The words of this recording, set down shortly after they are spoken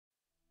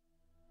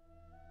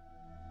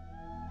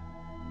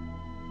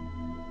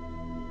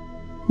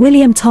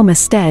William Thomas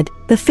Stead,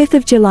 the 5th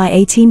of July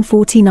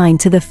 1849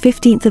 to the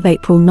 15th of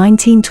April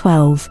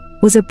 1912,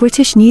 was a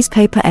British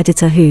newspaper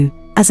editor who,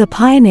 as a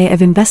pioneer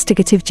of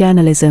investigative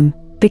journalism,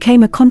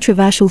 became a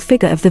controversial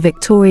figure of the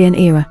Victorian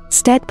era.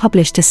 Stead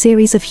published a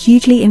series of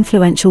hugely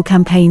influential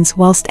campaigns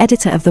whilst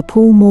editor of the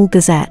Pall Mall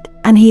Gazette,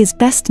 and he is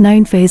best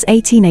known for his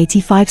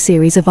 1885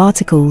 series of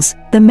articles,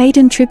 The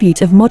Maiden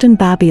Tribute of Modern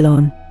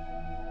Babylon.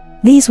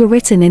 These were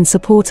written in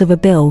support of a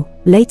bill,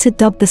 later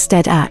dubbed the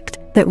Stead Act,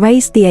 that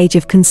raised the age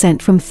of consent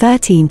from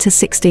 13 to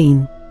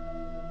 16.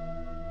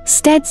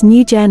 Stead's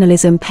new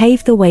journalism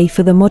paved the way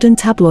for the modern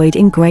tabloid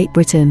in Great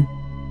Britain.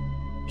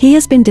 He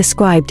has been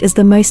described as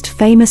the most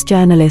famous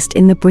journalist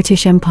in the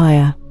British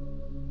Empire.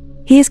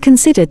 He is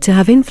considered to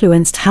have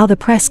influenced how the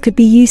press could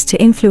be used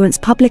to influence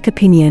public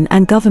opinion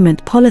and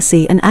government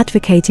policy and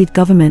advocated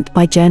government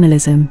by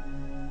journalism.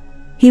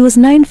 He was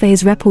known for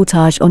his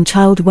reportage on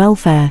child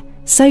welfare,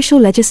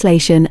 social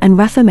legislation and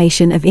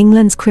reformation of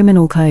England's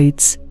criminal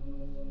codes.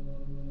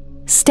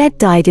 Stead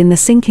died in the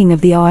sinking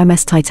of the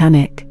RMS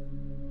Titanic.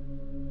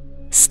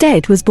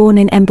 Stead was born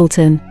in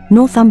Embleton,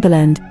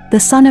 Northumberland, the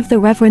son of the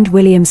Reverend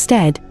William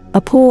Stead, a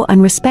poor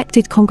and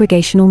respected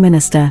congregational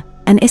minister,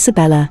 and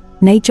Isabella,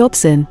 née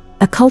Jobson,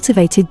 a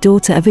cultivated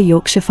daughter of a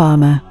Yorkshire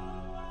farmer.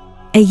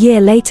 A year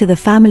later the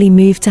family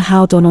moved to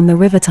Howdon on the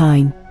River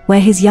Tyne,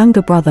 where his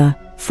younger brother,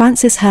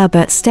 Francis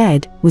Herbert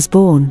Stead, was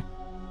born.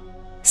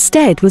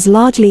 Stead was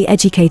largely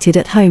educated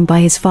at home by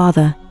his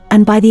father,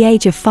 and by the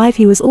age of 5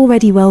 he was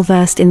already well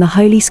versed in the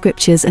Holy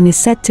Scriptures and is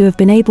said to have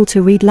been able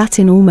to read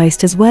Latin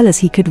almost as well as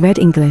he could read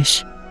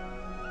English.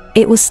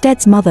 It was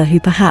Stead's mother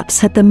who perhaps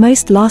had the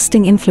most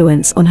lasting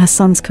influence on her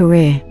son's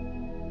career.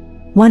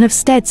 One of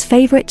Stead's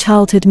favourite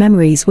childhood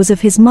memories was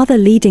of his mother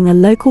leading a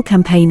local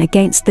campaign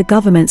against the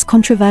government's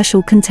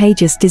controversial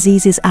Contagious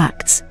Diseases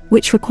Acts,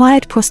 which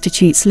required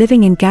prostitutes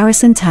living in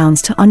garrison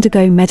towns to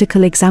undergo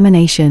medical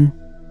examination.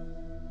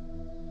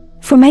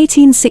 From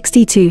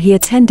 1862 he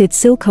attended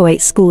Silcoate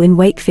School in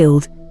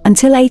Wakefield,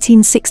 until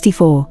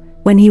 1864,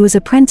 when he was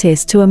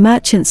apprenticed to a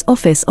merchant's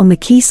office on the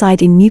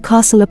quayside in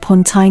Newcastle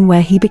upon Tyne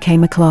where he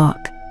became a clerk.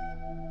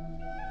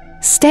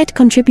 Stead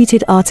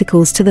contributed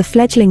articles to the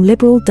fledgling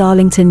liberal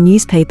Darlington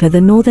newspaper The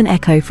Northern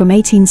Echo from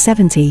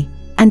 1870,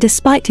 and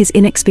despite his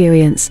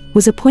inexperience,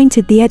 was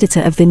appointed the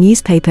editor of the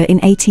newspaper in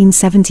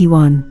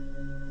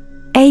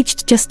 1871.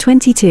 Aged just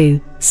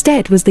 22,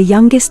 Stead was the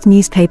youngest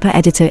newspaper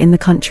editor in the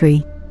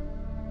country.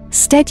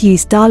 Stead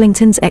used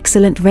Darlington's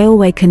excellent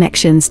railway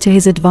connections to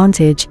his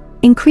advantage,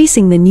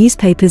 increasing the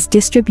newspaper's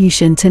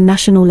distribution to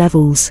national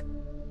levels.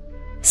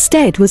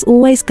 Stead was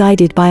always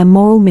guided by a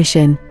moral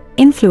mission,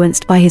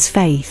 influenced by his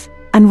faith,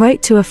 and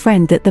wrote to a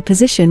friend that the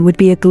position would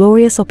be a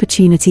glorious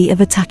opportunity of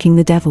attacking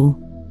the devil.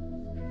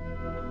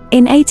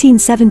 In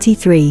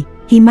 1873,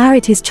 he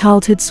married his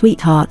childhood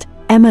sweetheart,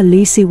 Emma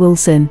Lucy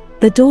Wilson,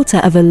 the daughter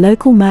of a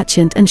local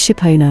merchant and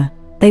shipowner.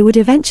 They would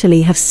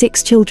eventually have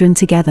 6 children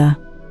together.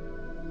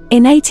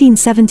 In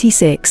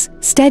 1876,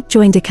 Stead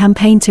joined a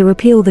campaign to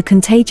repeal the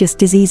Contagious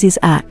Diseases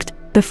Act,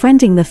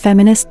 befriending the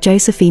feminist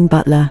Josephine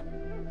Butler.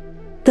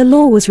 The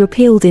law was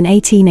repealed in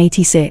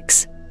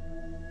 1886.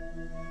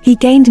 He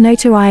gained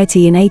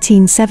notoriety in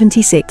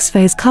 1876 for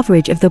his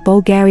coverage of the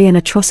Bulgarian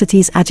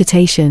atrocities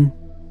agitation.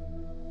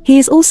 He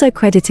is also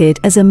credited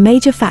as a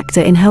major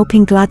factor in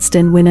helping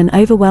Gladstone win an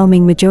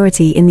overwhelming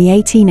majority in the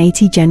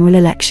 1880 general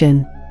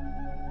election.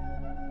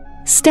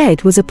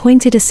 Stead was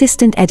appointed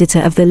assistant editor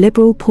of the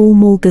liberal Pall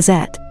Mall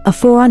Gazette, a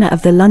forerunner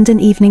of the London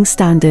Evening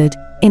Standard,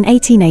 in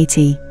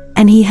 1880,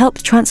 and he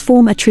helped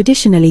transform a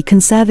traditionally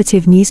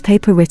conservative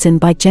newspaper written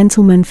by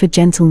gentlemen for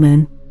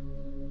gentlemen.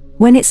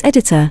 When its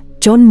editor,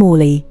 John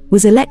Morley,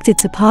 was elected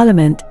to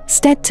Parliament,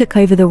 Stead took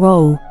over the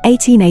role,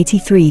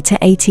 1883 to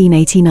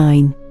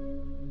 1889.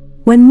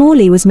 When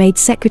Morley was made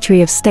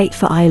Secretary of State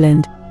for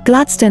Ireland,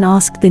 Gladstone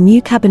asked the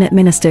new cabinet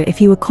minister if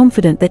he were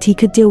confident that he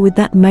could deal with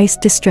that most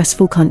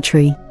distressful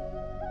country.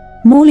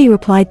 Morley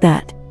replied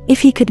that,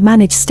 if he could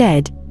manage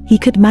Stead, he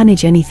could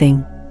manage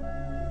anything.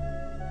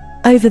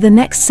 Over the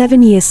next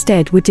 7 years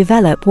Stead would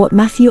develop what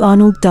Matthew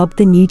Arnold dubbed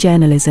the New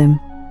Journalism.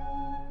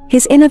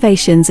 His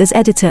innovations as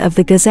editor of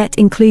the Gazette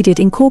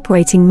included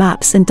incorporating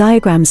maps and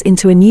diagrams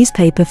into a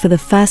newspaper for the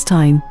first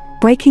time,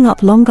 breaking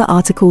up longer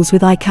articles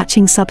with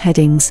eye-catching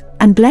subheadings,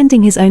 and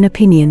blending his own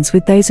opinions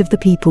with those of the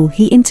people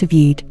he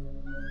interviewed.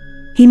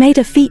 He made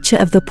a feature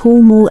of the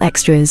Pall Mall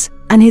extras,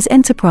 and his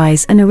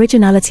enterprise and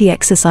originality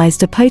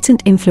exercised a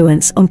potent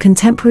influence on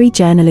contemporary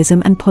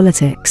journalism and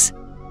politics.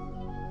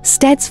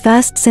 Stead's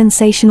first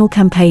sensational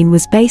campaign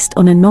was based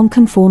on a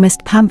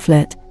nonconformist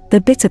pamphlet,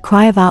 The Bitter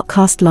Cry of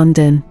Outcast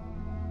London.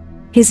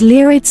 His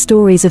lurid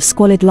stories of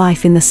squalid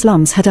life in the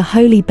slums had a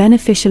wholly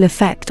beneficial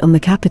effect on the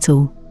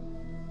capital.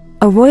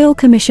 A royal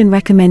commission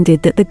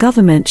recommended that the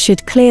government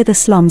should clear the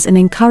slums and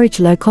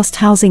encourage low-cost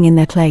housing in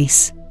their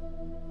place.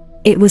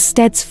 It was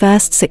Stead's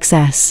first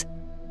success.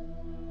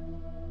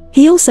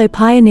 He also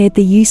pioneered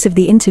the use of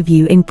the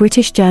interview in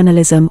British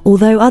journalism,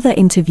 although other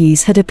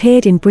interviews had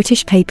appeared in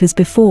British papers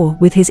before,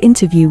 with his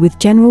interview with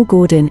General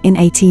Gordon in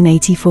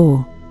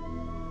 1884.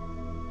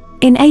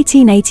 In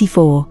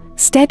 1884,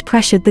 Stead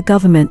pressured the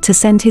government to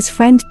send his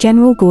friend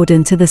General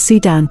Gordon to the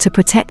Sudan to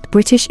protect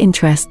British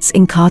interests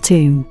in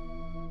Khartoum.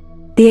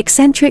 The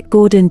eccentric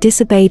Gordon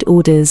disobeyed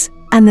orders,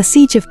 and the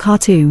siege of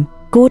Khartoum,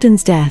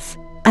 Gordon's death,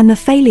 and the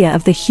failure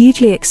of the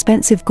hugely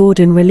expensive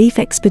Gordon relief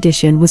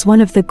expedition was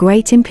one of the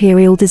great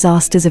imperial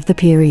disasters of the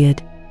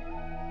period.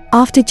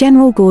 After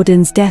General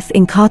Gordon's death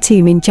in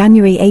Khartoum in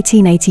January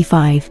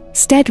 1885,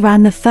 Stead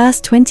ran the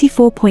first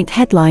 24-point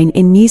headline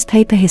in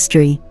newspaper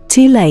history,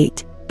 "Too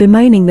Late,"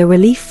 bemoaning the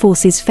relief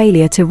force's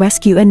failure to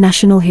rescue a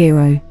national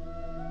hero.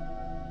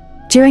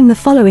 During the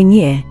following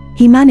year,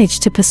 he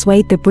managed to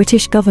persuade the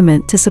British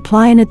government to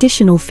supply an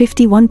additional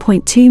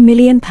 £51.2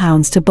 million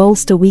to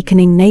bolster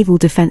weakening naval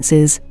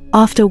defences,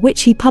 after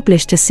which he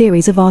published a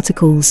series of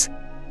articles.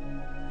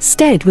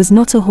 Stead was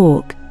not a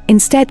hawk,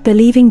 instead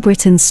believing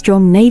Britain's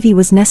strong navy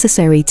was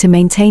necessary to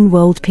maintain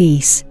world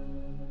peace.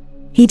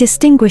 He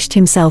distinguished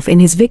himself in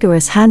his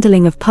vigorous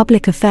handling of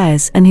public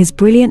affairs and his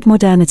brilliant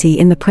modernity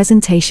in the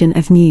presentation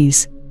of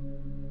news.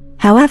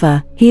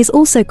 However, he is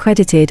also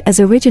credited as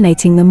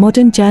originating the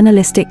modern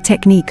journalistic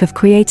technique of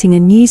creating a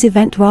news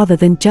event rather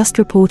than just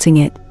reporting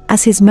it,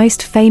 as his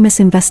most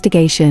famous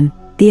investigation,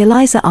 the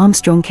Eliza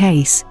Armstrong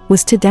case,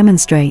 was to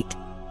demonstrate.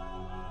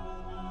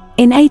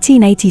 In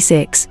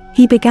 1886,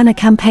 he began a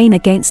campaign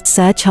against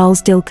Sir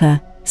Charles Dilke,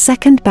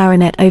 2nd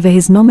Baronet, over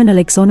his nominal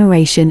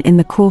exoneration in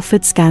the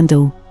Crawford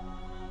scandal.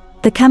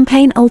 The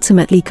campaign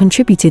ultimately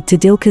contributed to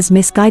Dilke's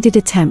misguided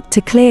attempt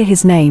to clear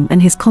his name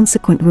and his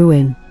consequent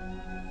ruin.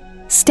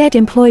 Stead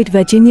employed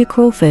Virginia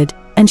Crawford,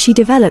 and she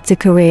developed a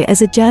career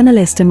as a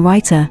journalist and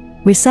writer,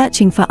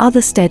 researching for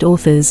other Stead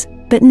authors,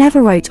 but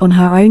never wrote on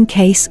her own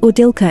case or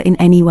Dilke in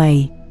any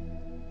way.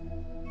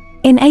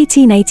 In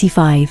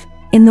 1885,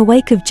 in the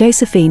wake of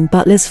Josephine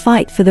Butler's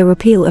fight for the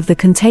repeal of the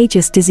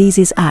Contagious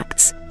Diseases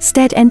Acts,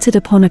 Stead entered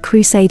upon a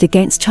crusade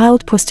against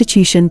child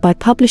prostitution by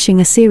publishing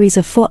a series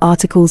of 4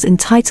 articles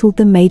entitled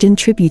The Maiden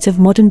Tribute of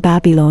Modern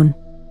Babylon.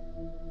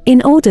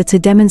 In order to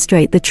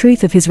demonstrate the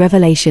truth of his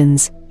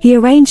revelations, he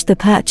arranged the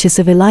purchase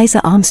of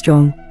Eliza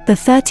Armstrong, the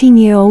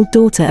 13-year-old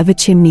daughter of a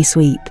chimney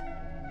sweep.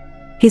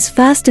 His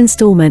first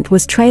installment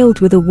was trailed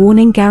with a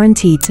warning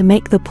guaranteed to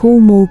make the Pall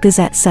Mall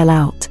Gazette sell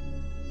out.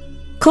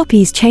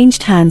 Copies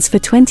changed hands for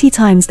 20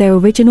 times their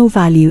original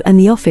value, and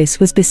the office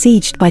was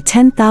besieged by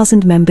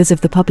 10,000 members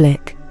of the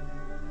public.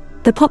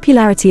 The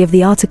popularity of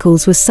the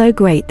articles was so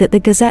great that the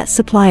Gazette's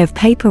supply of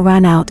paper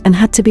ran out and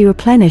had to be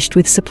replenished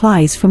with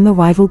supplies from the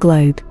rival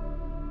Globe.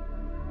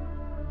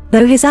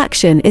 Though his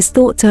action is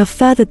thought to have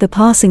furthered the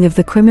passing of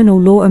the Criminal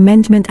Law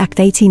Amendment Act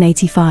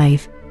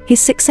 1885, his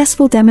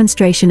successful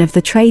demonstration of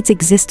the trade's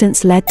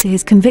existence led to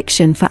his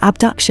conviction for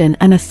abduction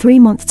and a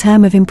 3-month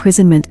term of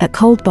imprisonment at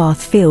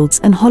Coldbath Fields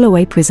and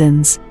Holloway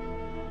prisons.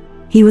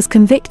 He was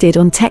convicted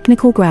on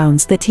technical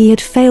grounds that he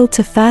had failed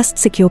to first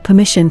secure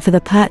permission for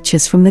the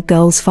purchase from the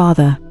girl's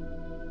father.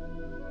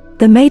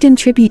 The Maiden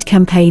Tribute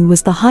campaign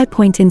was the high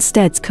point in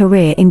Stead's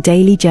career in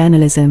daily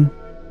journalism.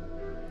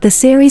 The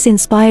series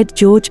inspired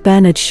George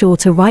Bernard Shaw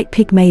to write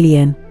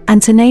Pygmalion,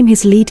 and to name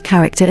his lead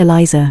character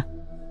Eliza.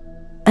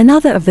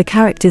 Another of the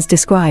characters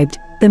described,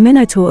 the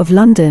Minotaur of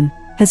London,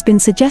 has been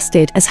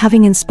suggested as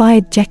having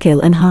inspired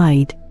Jekyll and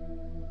Hyde.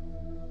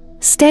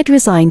 Stead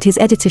resigned his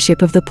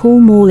editorship of the Pall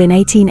Mall in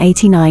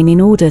 1889 in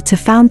order to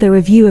found the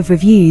Review of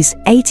Reviews,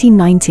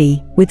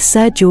 1890, with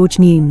Sir George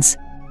Newnes.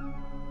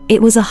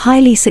 It was a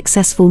highly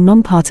successful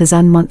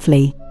non-partisan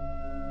monthly.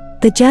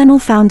 The journal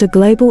found a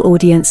global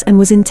audience and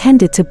was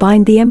intended to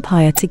bind the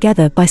empire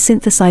together by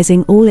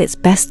synthesizing all its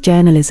best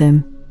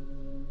journalism.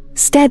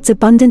 Stead's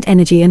abundant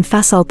energy and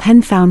facile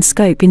pen found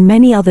scope in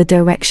many other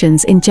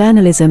directions in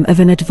journalism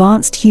of an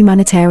advanced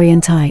humanitarian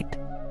type.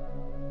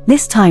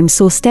 This time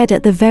saw Stead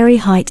at the very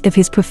height of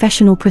his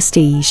professional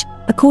prestige,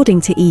 according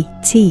to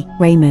E.T.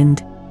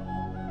 Raymond.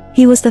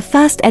 He was the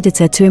first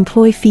editor to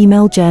employ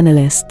female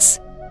journalists.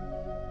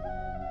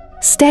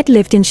 Stead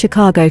lived in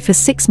Chicago for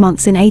 6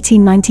 months in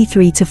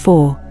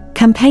 1893-4,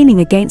 campaigning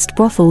against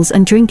brothels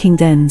and drinking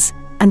dens,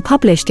 and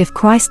published If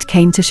Christ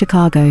Came to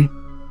Chicago.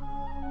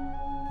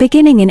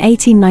 Beginning in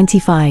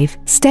 1895,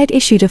 Stead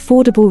issued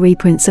affordable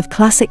reprints of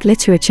classic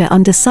literature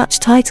under such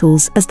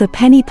titles as the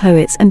Penny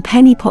Poets and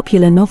Penny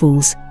Popular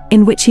Novels,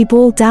 in which he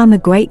boiled down the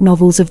great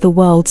novels of the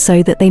world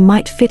so that they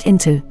might fit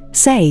into,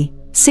 say,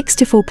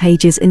 64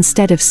 pages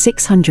instead of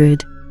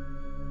 600.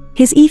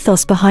 His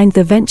ethos behind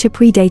the venture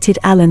predated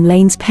Alan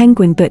Lane's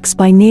Penguin books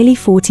by nearly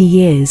 40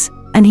 years,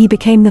 and he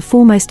became the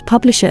foremost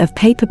publisher of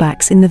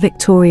paperbacks in the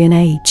Victorian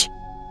age.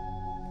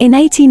 In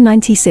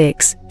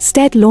 1896,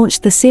 Stead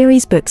launched the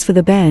series Books for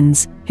the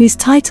Bairns, whose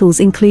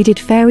titles included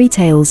fairy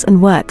tales and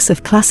works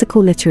of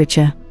classical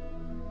literature.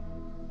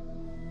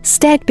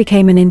 Stead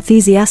became an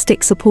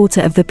enthusiastic supporter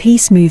of the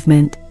peace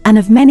movement, and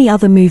of many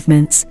other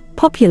movements,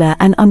 popular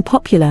and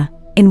unpopular,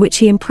 in which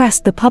he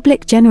impressed the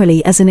public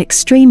generally as an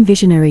extreme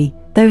visionary,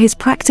 though his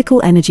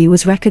practical energy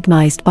was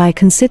recognized by a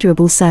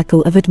considerable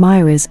circle of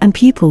admirers and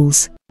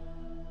pupils.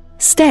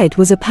 Stead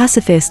was a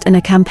pacifist and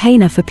a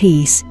campaigner for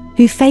peace,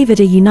 who favored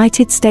a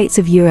United States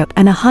of Europe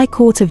and a high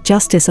court of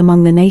justice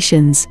among the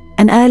nations,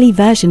 an early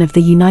version of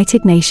the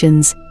United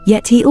Nations,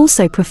 yet he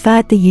also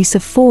preferred the use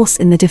of force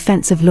in the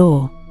defense of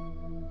law.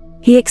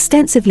 He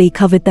extensively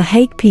covered the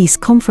Hague Peace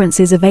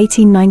Conferences of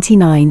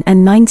 1899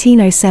 and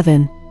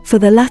 1907. For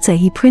the latter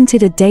he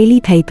printed a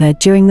daily paper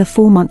during the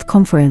 4-month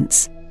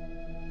conference.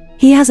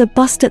 He has a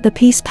bust at the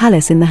Peace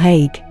Palace in The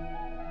Hague.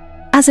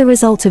 As a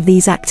result of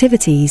these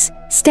activities,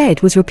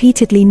 Stead was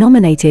repeatedly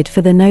nominated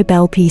for the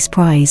Nobel Peace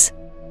Prize.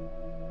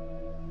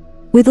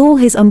 With all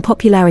his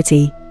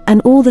unpopularity,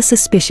 and all the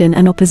suspicion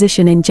and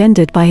opposition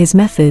engendered by his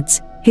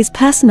methods, his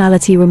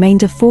personality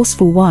remained a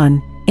forceful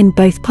one, in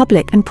both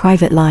public and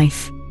private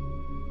life.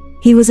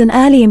 He was an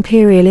early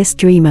imperialist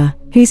dreamer,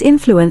 whose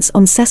influence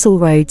on Cecil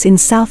Rhodes in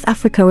South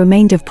Africa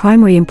remained of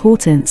primary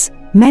importance.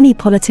 Many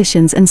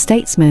politicians and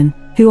statesmen,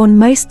 who on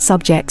most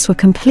subjects were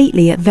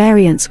completely at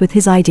variance with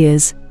his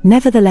ideas,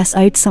 nevertheless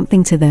owed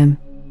something to them.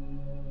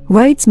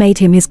 Rhodes made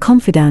him his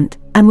confidant,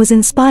 and was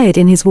inspired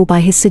in his war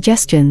by his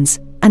suggestions,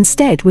 and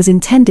Stead was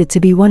intended to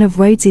be one of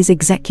Rhodes's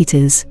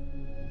executors.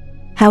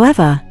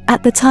 However,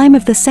 at the time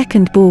of the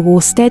Second Boer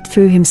War, Stead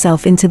threw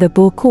himself into the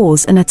Boer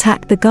cause and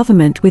attacked the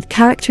government with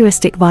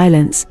characteristic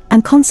violence,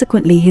 and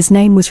consequently his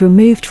name was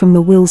removed from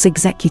the will's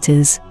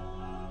executors.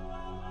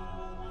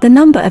 The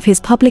number of his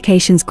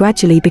publications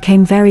gradually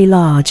became very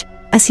large,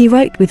 as he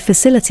wrote with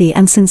facility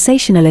and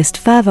sensationalist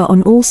fervor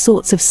on all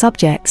sorts of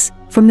subjects,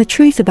 from The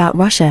Truth About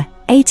Russia,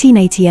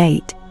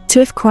 1888,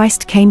 to If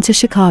Christ Came to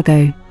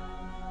Chicago,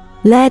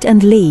 Laird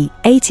and Lee,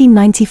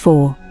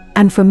 1894,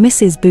 and from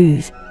Mrs.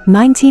 Booth,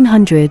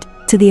 1900,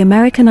 to The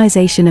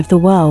Americanization of the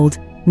World,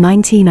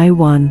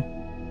 1901.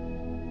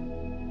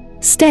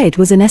 Stead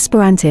was an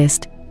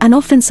Esperantist, and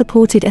often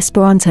supported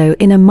Esperanto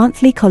in a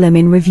monthly column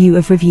in Review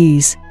of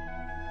Reviews.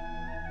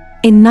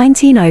 In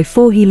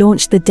 1904 he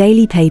launched the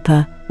daily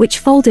paper, which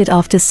folded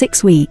after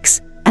 6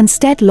 weeks, and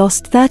Stead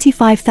lost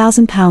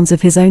 £35,000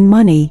 of his own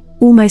money,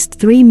 almost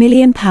 £3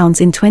 million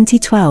in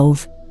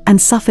 2012, and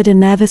suffered a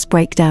nervous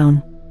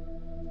breakdown.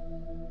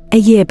 A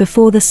year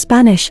before the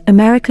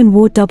Spanish-American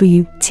War,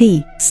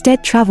 W.T.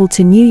 Stead traveled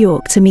to New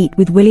York to meet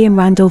with William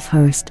Randolph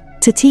Hearst,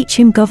 to teach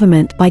him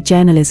government by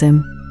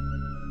journalism.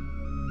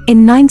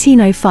 In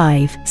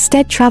 1905,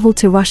 Stead traveled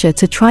to Russia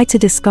to try to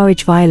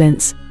discourage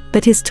violence,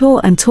 but his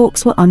tour and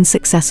talks were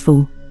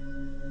unsuccessful.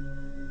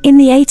 In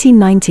the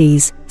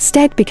 1890s,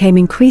 Stead became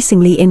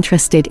increasingly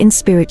interested in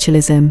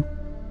spiritualism.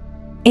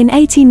 In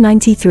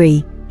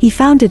 1893, he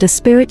founded a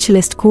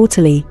spiritualist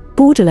quarterly,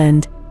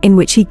 Borderland, in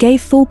which he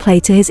gave full play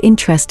to his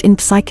interest in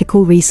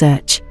psychical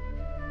research.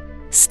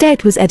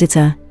 Stead was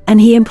editor, and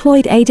he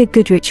employed Ada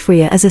Goodrich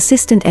Freer as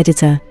assistant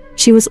editor.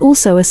 She was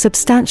also a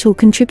substantial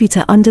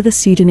contributor under the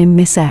pseudonym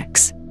Miss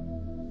X.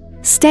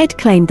 Stead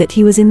claimed that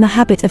he was in the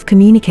habit of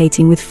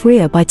communicating with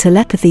Freer by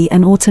telepathy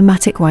and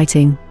automatic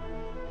writing.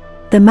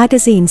 The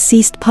magazine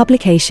ceased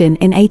publication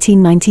in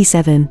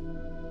 1897.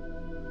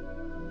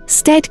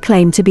 Stead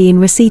claimed to be in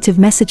receipt of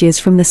messages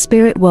from the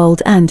spirit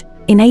world and,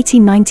 in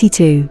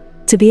 1892,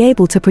 to be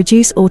able to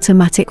produce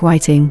automatic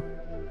writing.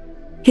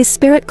 His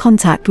spirit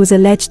contact was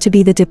alleged to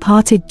be the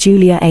departed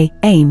Julia A.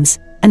 Ames,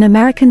 an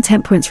American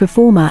temperance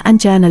reformer and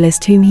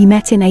journalist whom he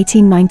met in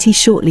 1890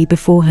 shortly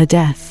before her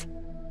death.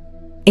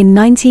 In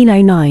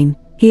 1909,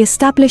 he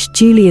established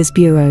Julia's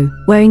Bureau,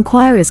 where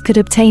inquirers could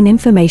obtain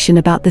information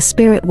about the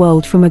spirit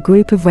world from a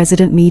group of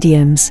resident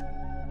mediums.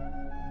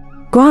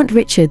 Grant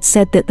Richards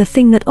said that the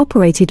thing that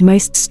operated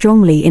most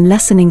strongly in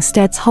lessening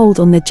Stead's hold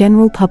on the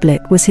general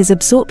public was his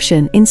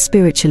absorption in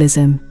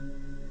spiritualism.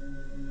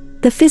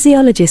 The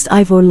physiologist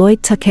Ivor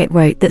Lloyd Tuckett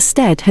wrote that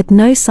Stead had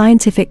no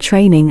scientific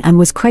training and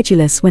was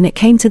credulous when it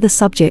came to the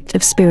subject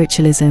of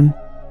spiritualism.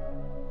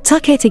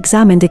 Tuckett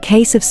examined a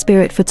case of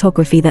spirit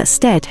photography that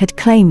Stead had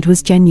claimed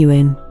was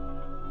genuine.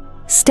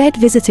 Stead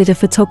visited a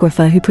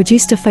photographer who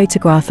produced a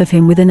photograph of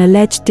him with an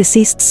alleged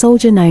deceased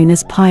soldier known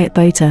as Piet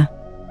Botha.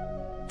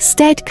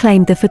 Stead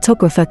claimed the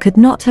photographer could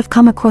not have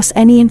come across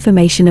any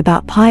information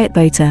about Piet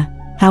Botha.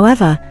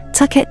 However,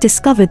 Tuckett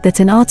discovered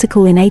that an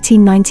article in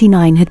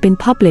 1899 had been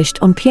published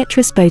on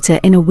Pietrus Botha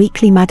in a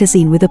weekly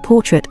magazine with a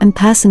portrait and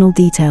personal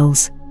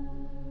details.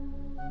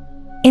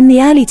 In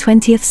the early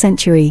 20th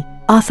century,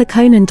 Arthur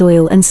Conan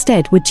Doyle and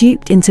Stead were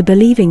duped into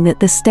believing that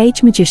the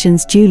stage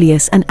magicians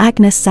Julius and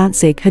Agnes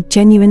Zanzig had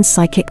genuine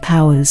psychic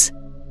powers.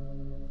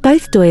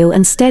 Both Doyle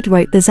and Stead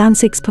wrote the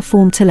Zanzigs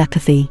performed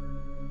telepathy.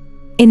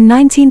 In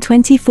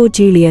 1924,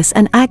 Julius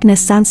and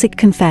Agnes Zanzig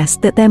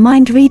confessed that their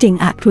mind-reading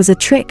act was a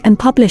trick and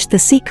published the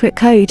secret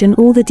code and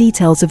all the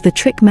details of the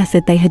trick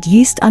method they had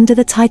used under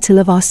the title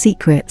of Our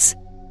Secrets,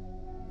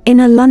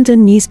 in a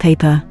London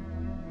newspaper.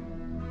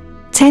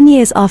 10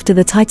 years after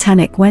the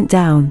Titanic went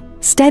down,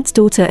 Stead's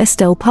daughter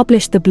Estelle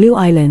published The Blue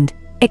Island,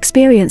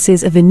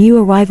 Experiences of a New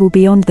Arrival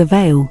Beyond the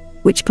Veil,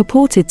 which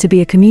purported to be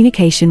a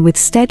communication with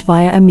Stead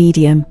via a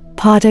medium,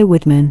 Pardo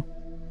Woodman.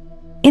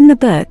 In the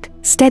book,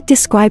 Stead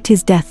described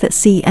his death at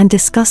sea and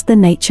discussed the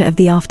nature of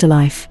the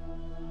afterlife.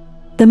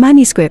 The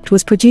manuscript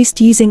was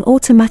produced using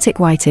automatic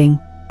writing,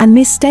 and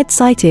Miss Stead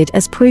cited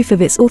as proof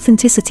of its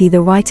authenticity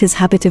the writer's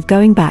habit of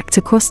going back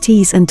to cross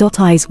T's and dot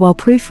I's while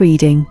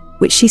proofreading,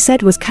 which she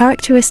said was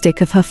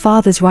characteristic of her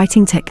father's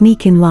writing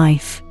technique in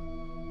life.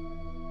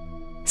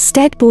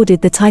 Stead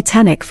boarded the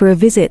Titanic for a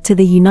visit to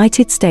the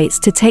United States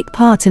to take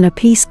part in a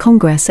peace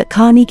congress at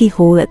Carnegie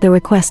Hall at the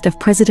request of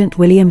President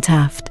William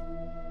Taft.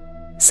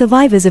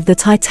 Survivors of the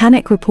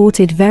Titanic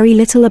reported very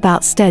little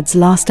about Stead's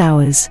last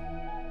hours.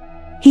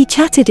 He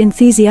chatted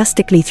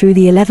enthusiastically through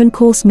the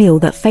 11-course meal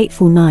that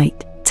fateful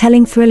night,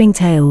 telling thrilling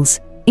tales,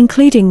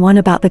 including one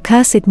about the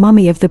cursed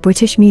mummy of the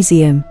British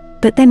Museum,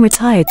 but then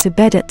retired to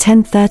bed at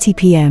 10:30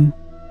 p.m.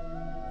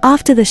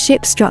 After the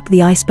ship struck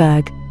the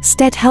iceberg,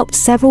 Stead helped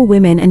several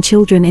women and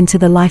children into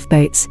the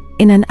lifeboats,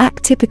 in an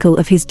act typical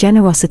of his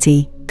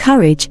generosity,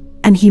 courage,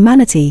 and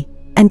humanity,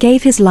 and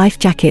gave his life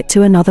jacket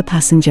to another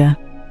passenger.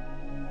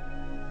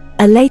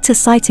 A later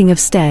sighting of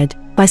Stead,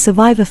 by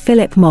survivor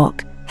Philip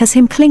Mock, has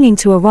him clinging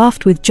to a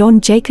raft with John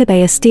Jacob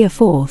Astor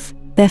IV.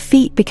 Their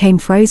feet became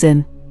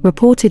frozen,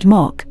 reported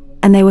Mock,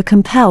 and they were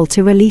compelled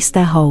to release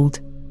their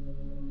hold.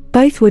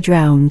 Both were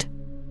drowned.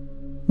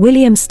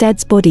 William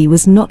Stead's body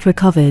was not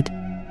recovered.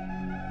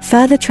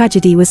 Further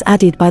tragedy was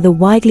added by the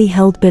widely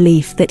held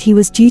belief that he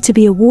was due to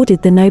be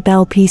awarded the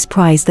Nobel Peace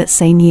Prize that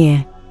same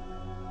year.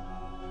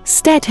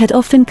 Stead had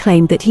often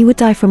claimed that he would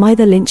die from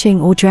either lynching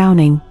or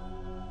drowning.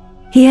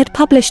 He had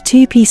published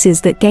 2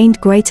 pieces that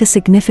gained greater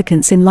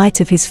significance in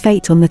light of his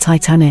fate on the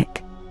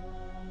Titanic.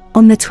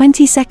 On the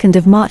 22nd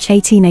of March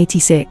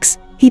 1886,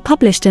 he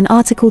published an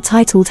article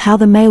titled "How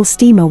the Mail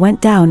Steamer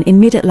Went Down in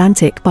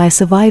Mid-Atlantic by a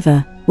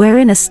Survivor,"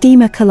 wherein a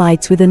steamer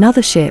collides with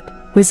another ship,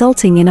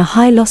 resulting in a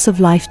high loss of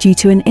life due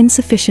to an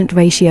insufficient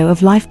ratio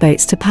of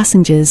lifeboats to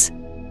passengers.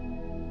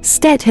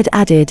 Stead had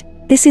added,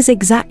 "This is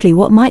exactly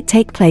what might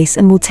take place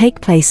and will take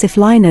place if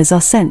liners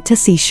are sent to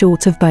sea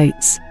short of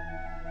boats."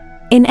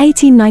 In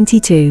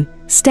 1892,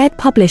 Stead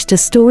published a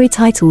story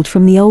titled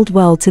 "From the Old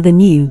World to the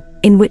New,"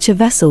 in which a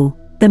vessel,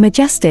 the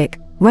Majestic,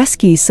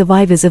 rescues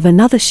survivors of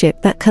another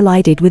ship that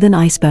collided with an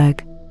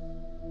iceberg.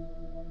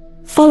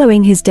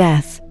 Following his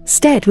death,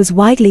 Stead was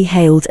widely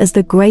hailed as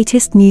the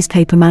greatest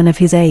newspaperman of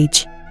his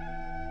age.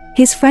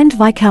 His friend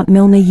Viscount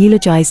Milner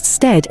eulogized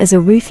Stead as a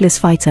ruthless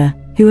fighter,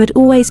 who had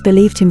always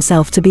believed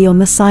himself to be on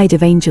the side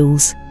of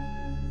angels.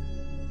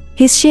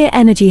 His sheer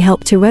energy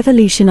helped to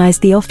revolutionize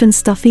the often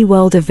stuffy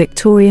world of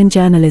Victorian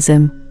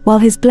journalism, while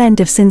his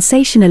blend of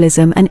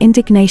sensationalism and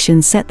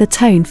indignation set the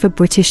tone for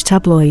British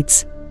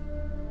tabloids.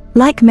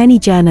 Like many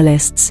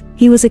journalists,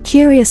 he was a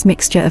curious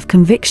mixture of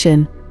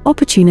conviction,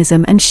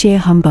 opportunism and sheer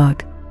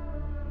humbug.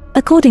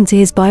 According to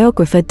his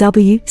biographer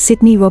W.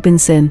 Sidney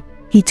Robinson,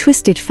 he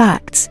twisted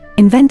facts,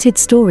 invented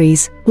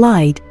stories,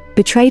 lied,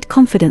 betrayed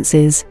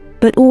confidences,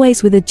 but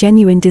always with a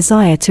genuine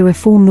desire to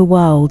reform the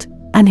world,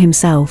 and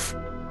himself.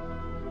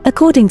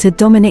 According to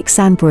Dominic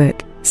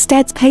Sandbrook,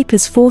 Stead's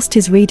papers forced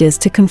his readers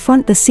to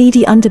confront the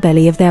seedy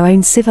underbelly of their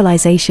own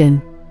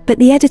civilization, but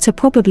the editor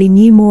probably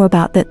knew more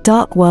about that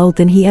dark world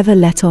than he ever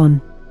let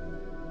on.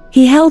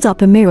 He held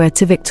up a mirror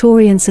to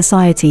Victorian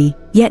society,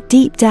 yet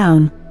deep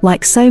down,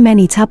 like so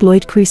many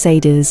tabloid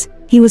crusaders,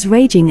 he was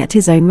raging at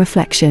his own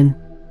reflection.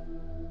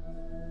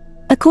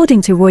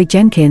 According to Roy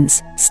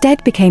Jenkins,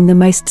 Stead became the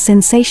most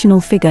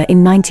sensational figure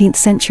in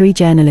 19th-century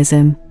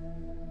journalism.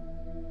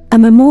 A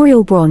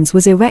memorial bronze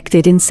was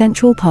erected in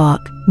Central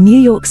Park, New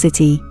York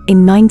City,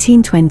 in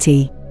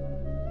 1920.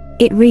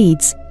 It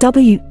reads,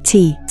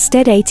 W.T.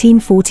 Stead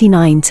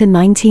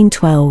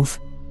 1849–1912.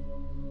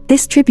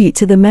 This tribute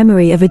to the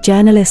memory of a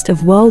journalist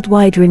of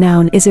worldwide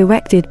renown is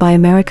erected by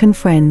American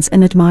friends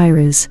and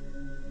admirers.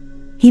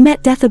 He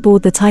met death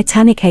aboard the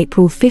Titanic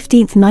April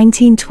 15,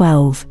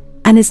 1912,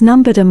 and is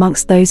numbered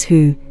amongst those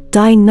who,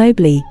 dying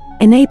nobly,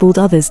 enabled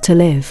others to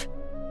live.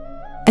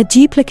 A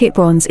duplicate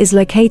bronze is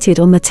located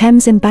on the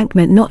Thames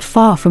embankment not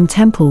far from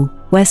Temple,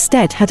 where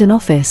Stead had an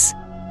office.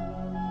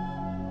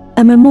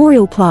 A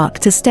memorial plaque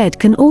to Stead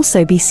can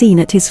also be seen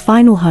at his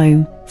final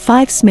home,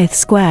 5 Smith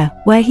Square,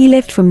 where he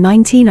lived from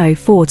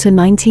 1904 to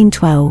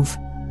 1912.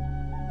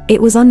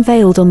 It was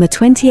unveiled on the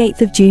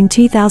 28th of June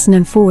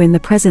 2004 in the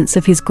presence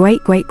of his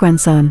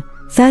great-great-grandson,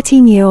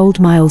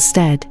 13-year-old Miles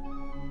Stead.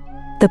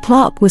 The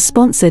plaque was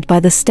sponsored by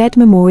the Stead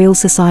Memorial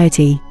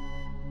Society.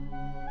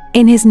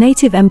 In his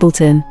native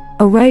Embleton,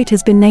 a road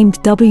has been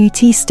named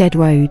W.T. Stead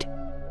Road.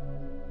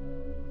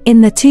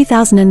 In the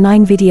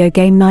 2009 video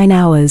game 9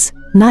 Hours,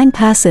 9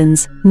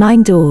 Persons,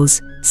 9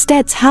 Doors,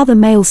 Stead's How the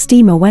Mail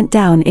Steamer Went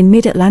Down in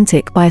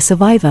Mid-Atlantic by a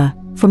Survivor,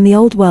 From the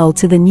Old World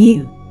to the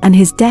New, and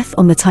his death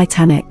on the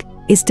Titanic,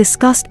 is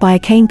discussed by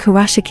Akane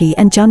Karashiki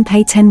and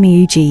Junpei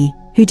Tenmyuji,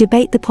 who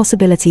debate the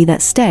possibility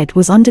that Stead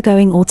was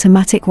undergoing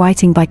automatic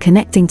writing by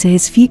connecting to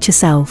his future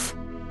self.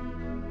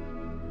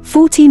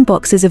 14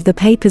 boxes of the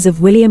papers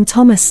of William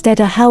Thomas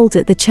Stead are held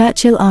at the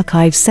Churchill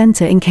Archives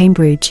Centre in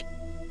Cambridge.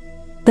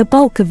 The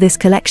bulk of this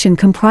collection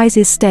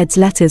comprises Stead's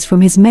letters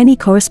from his many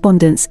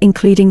correspondents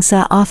including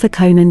Sir Arthur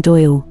Conan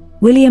Doyle,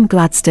 William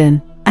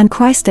Gladstone, and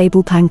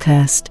Christabel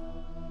Pankhurst.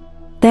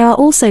 There are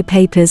also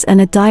papers and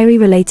a diary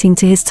relating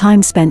to his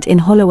time spent in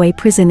Holloway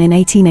Prison in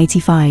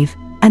 1885,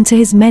 and to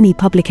his many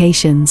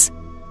publications.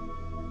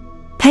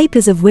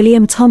 Papers of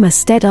William Thomas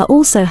Stead are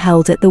also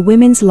held at the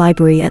Women's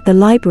Library at the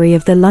Library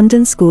of the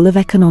London School of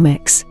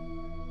Economics.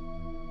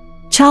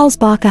 Charles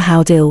Barker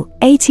Howdill,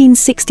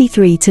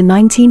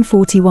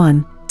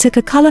 1863–1941, took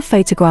a colour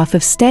photograph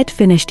of Stead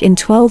finished in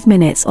 12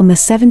 minutes on the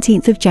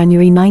 17th of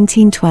January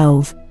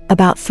 1912,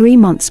 about 3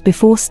 months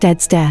before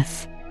Stead's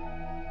death.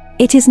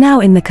 It is now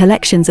in the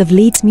collections of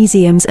Leeds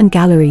museums and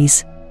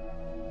galleries.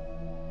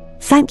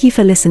 Thank you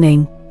for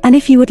listening, and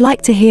if you would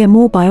like to hear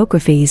more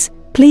biographies,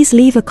 please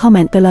leave a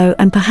comment below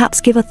and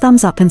perhaps give a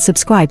thumbs up and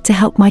subscribe to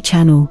help my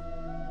channel.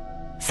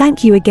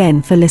 Thank you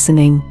again for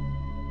listening.